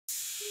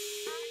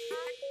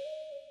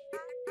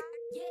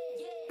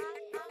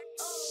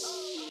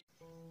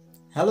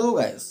Hello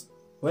guys,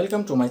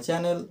 welcome to my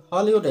channel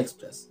Hollywood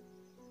Express.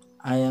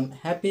 I am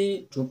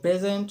happy to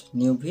present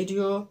new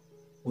video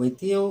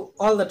with you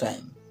all the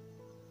time.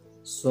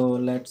 So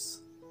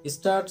let's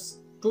start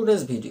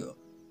today's video.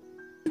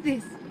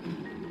 This.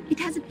 It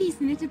has a piece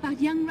in it about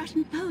young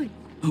Russian poets.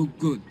 Oh,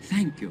 good.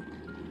 Thank you.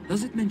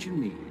 Does it mention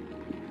me?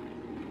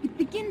 It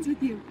begins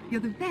with you.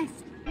 You're the best.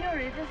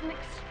 Yuri is an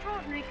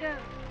extraordinary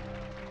girl.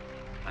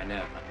 I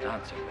know, I'm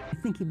dancing with I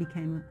think he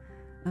became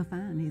a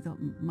fan. He thought,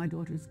 my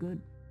daughter's good.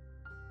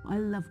 I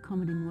love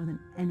comedy more than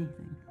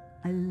anything.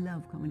 I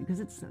love comedy because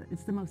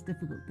it's the most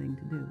difficult thing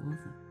to do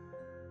also.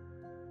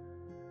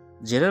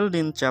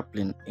 Geraldine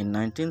Chaplin in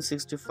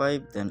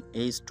 1965, then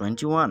age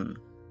 21.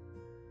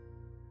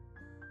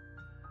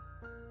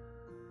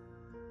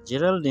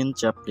 Geraldine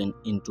Chaplin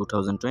in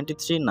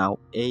 2023, now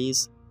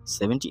age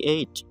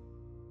 78.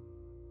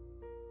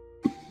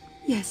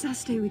 Yes, I'll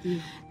stay with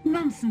you.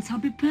 Nonsense, I'll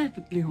be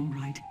perfectly all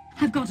right.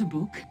 I've got a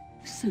book.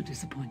 So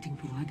disappointing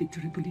for our Victor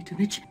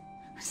Ippolitovich.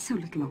 So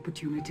little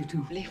opportunity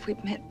to... If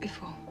we'd met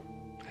before.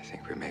 I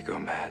think we may go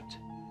mad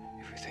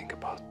if we think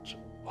about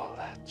all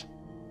that.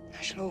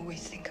 I shall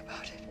always think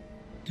about it.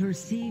 To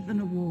receive an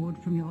award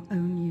from your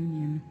own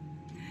union,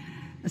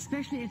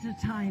 especially at a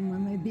time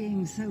when we're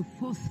being so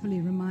forcefully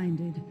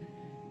reminded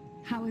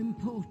how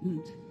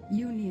important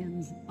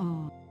unions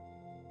are.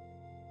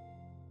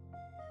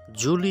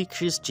 Julie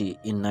Christie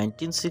in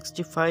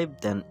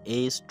 1965, then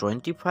age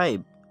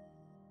 25.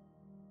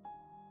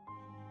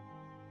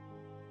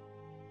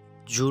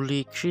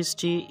 Julie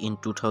Christie in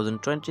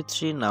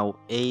 2023, now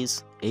age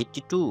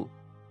 82.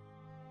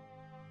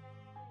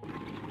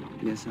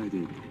 Yes, I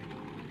did.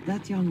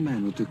 That young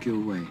man who took you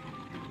away.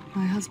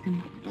 My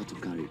husband. Lot of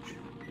courage.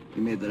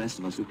 He made the rest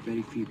of us look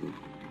very feeble.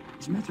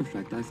 As a matter of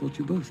fact, I thought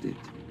you both did.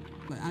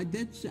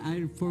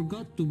 I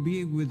forgot to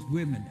be with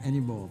women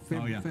anymore.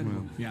 I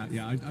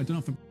don't know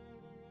if...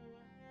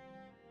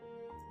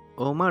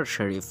 Omar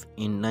Sharif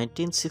in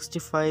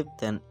 1965,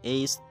 then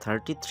age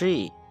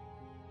 33.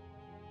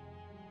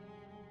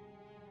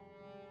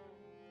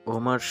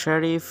 Omar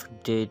Sharif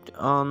died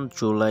on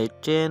July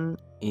 10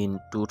 in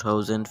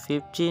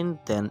 2015,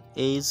 then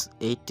age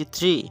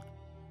 83.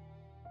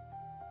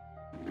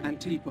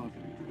 Antipova.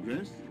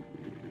 Yes?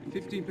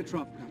 15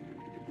 Petrovka.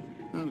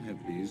 I'll have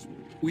these.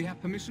 We have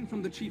permission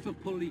from the chief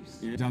of police.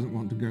 He doesn't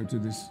want to go to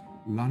this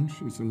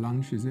lunch. It's a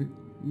lunch, is it?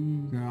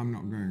 No, I'm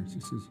not going. She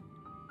says,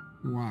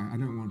 why? I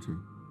don't want to.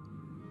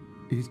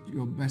 He's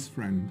your best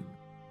friend.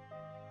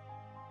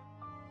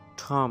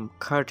 Tom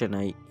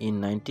Courtenay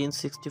in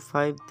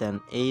 1965, then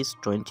age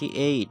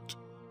 28.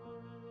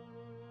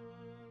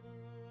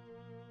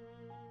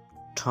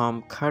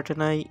 Tom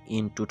Courtenay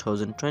in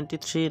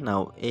 2023,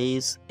 now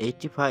age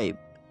 85.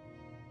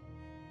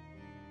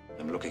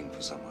 I'm looking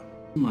for someone.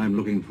 Whom I'm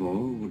looking for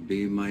would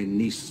be my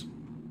niece.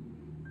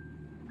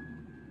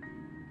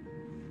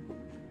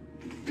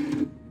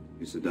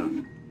 You sit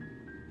down.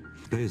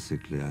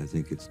 Basically, I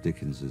think it's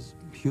Dickens's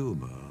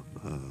humour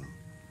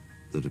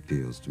that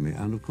appeals to me.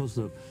 And of course,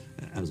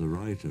 as a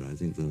writer, I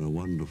think there are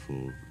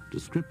wonderful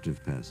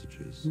descriptive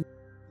passages.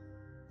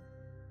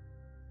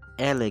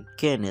 Alec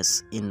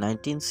Guinness in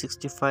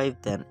 1965,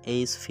 then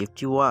age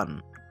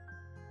 51.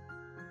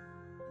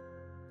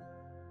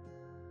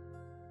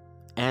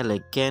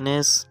 Alec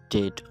Guinness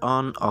died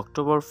on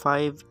October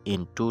 5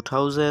 in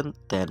 2000,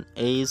 then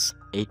age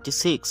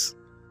 86.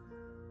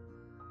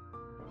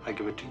 I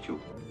give it to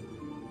you.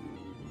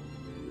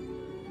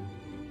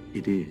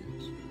 It is.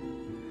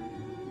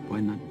 Why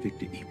not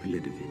Victor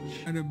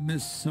Ippolitovich? I'd have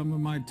missed some of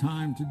my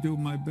time to do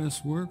my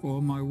best work or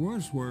my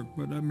worst work,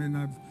 but I mean,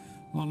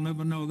 I'll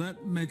never know.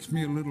 That makes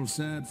me a little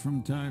sad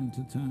from time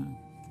to time.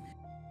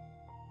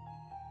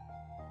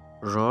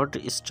 Rod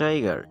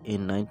Steiger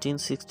in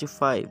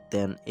 1965,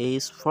 then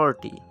age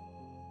 40.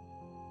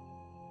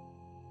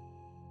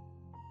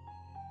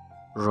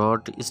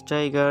 Rod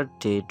Steiger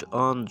died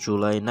on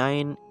July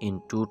 9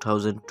 in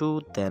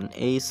 2002, then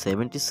age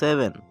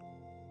 77.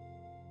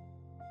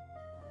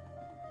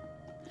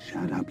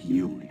 Shut up,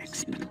 you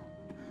expert.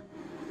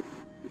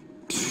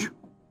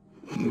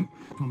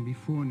 From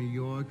before New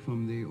York,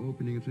 from the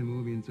opening of the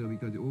movie and so,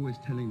 because they're always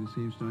telling the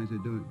same story. I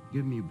said, don't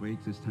give me a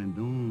break this time.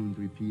 Don't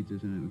repeat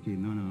this. Okay,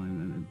 no,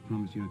 I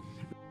promise you.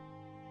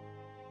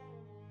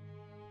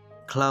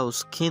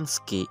 Klaus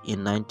Kinski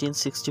in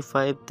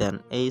 1965,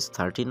 then age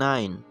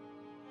 39.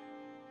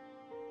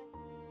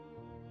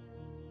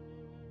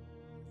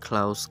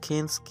 Klaus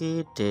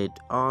Kinski died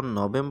on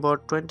November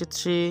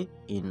 23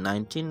 in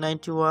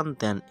 1991,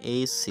 then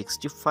age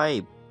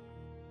 65.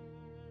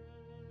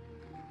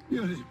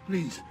 Yuri,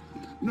 please,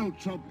 no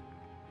trouble.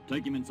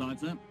 Take him inside,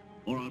 sir,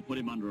 or I'll put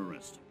him under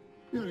arrest.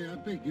 Yuri, I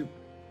beg you.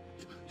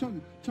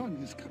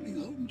 Tanya's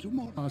coming home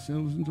tomorrow.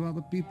 Ourselves and to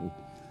other people.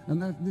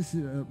 And this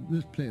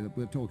play that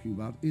we're talking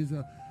about is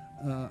an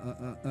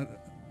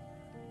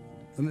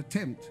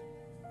attempt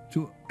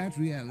to add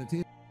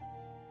reality.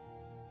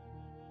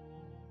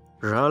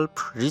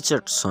 Ralph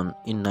Richardson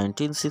in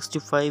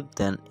 1965,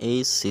 then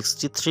age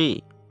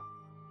 63.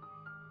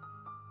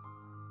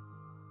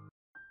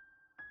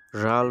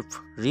 Ralph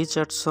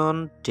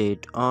Richardson,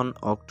 dead on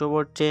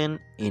October 10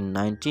 in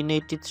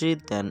 1983,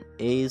 then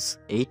age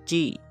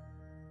 80.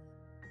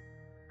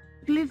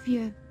 Live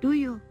here, do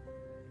you?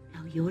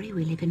 No, Yuri,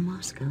 we live in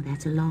Moscow.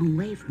 That's a long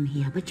way from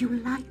here, but you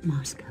like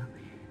Moscow,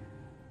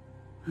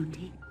 won't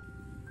he?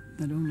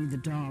 That only the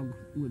dog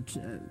would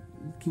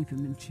keep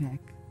him in check.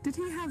 Did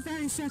he have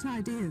very set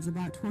ideas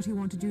about what he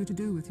wanted you to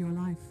do with your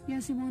life?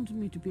 Yes, he wanted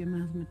me to be a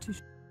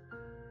mathematician.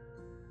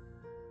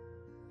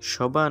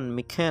 Siobhan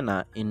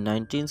McKenna in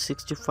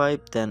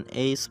 1965, then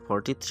age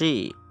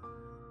 43.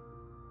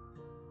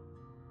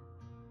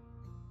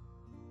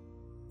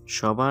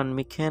 Siobhan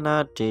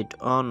McKenna, dead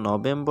on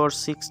November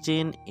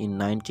 16 in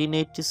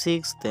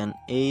 1986, then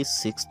age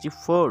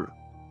 64.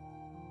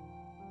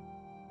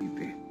 How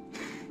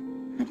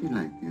do you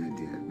like the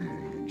idea of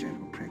marrying a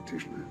general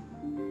practitioner?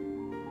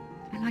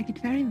 I like it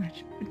very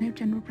much, but no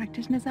general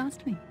practitioners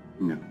asked me.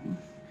 No.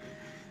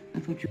 I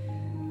thought you...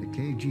 The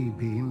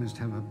KGB must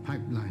have a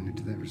pipeline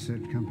into that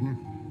research company.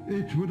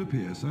 It would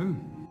appear so.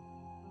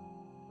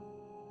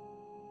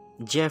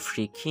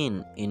 Jeffrey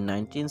Keane in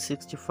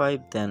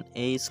 1965, then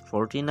age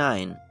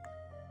 49.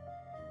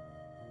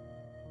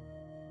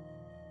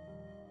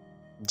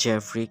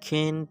 Jeffrey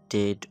Keane,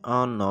 dead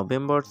on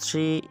November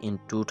 3 in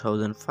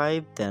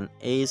 2005, then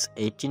age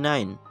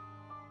 89.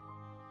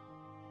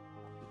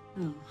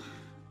 Oh.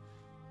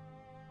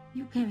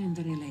 You came in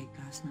very late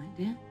last night,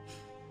 dear.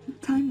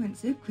 Time went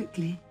so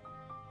quickly.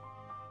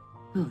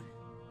 Good.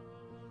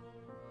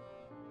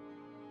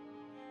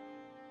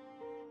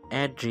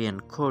 Adrian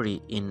Corey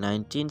in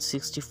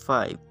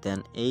 1965,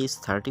 then age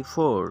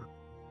 34.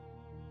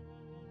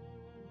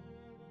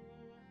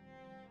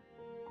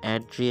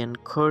 Adrian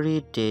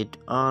Corey, dead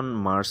on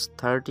March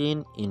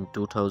 13 in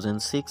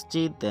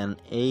 2060, then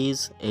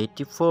age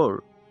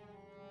 84.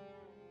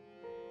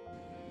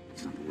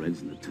 It's not the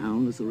Reds in the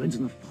town, it's the Reds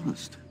in the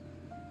forest.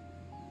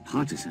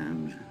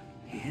 Partisans.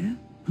 Here?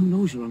 Who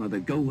knows, Your Honor? They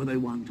go where they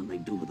want and they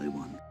do what they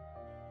want.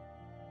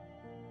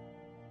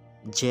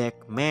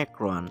 Jack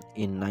Macron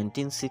in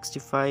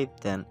 1965,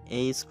 then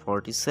age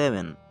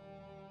 47.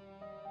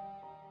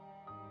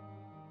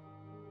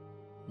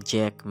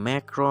 Jack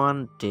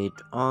Macron, dead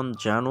on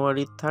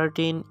January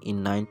 13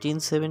 in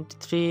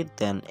 1973,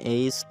 then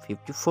age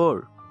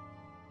 54.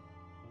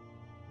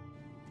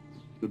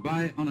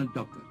 Goodbye, honored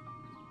doctor.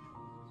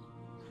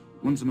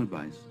 Want some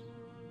advice?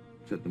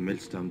 Set the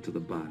millstone to the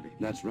barley.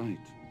 That's right.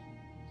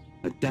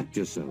 Adapt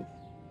yourself.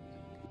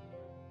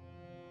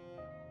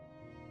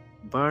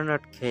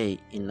 Bernard Kay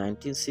in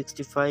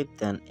 1965,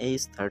 then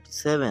age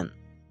 37.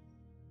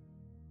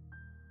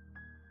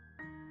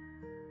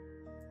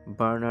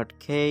 Bernard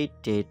Kay,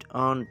 dead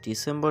on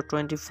December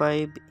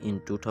 25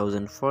 in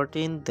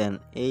 2014, then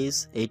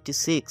age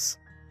 86.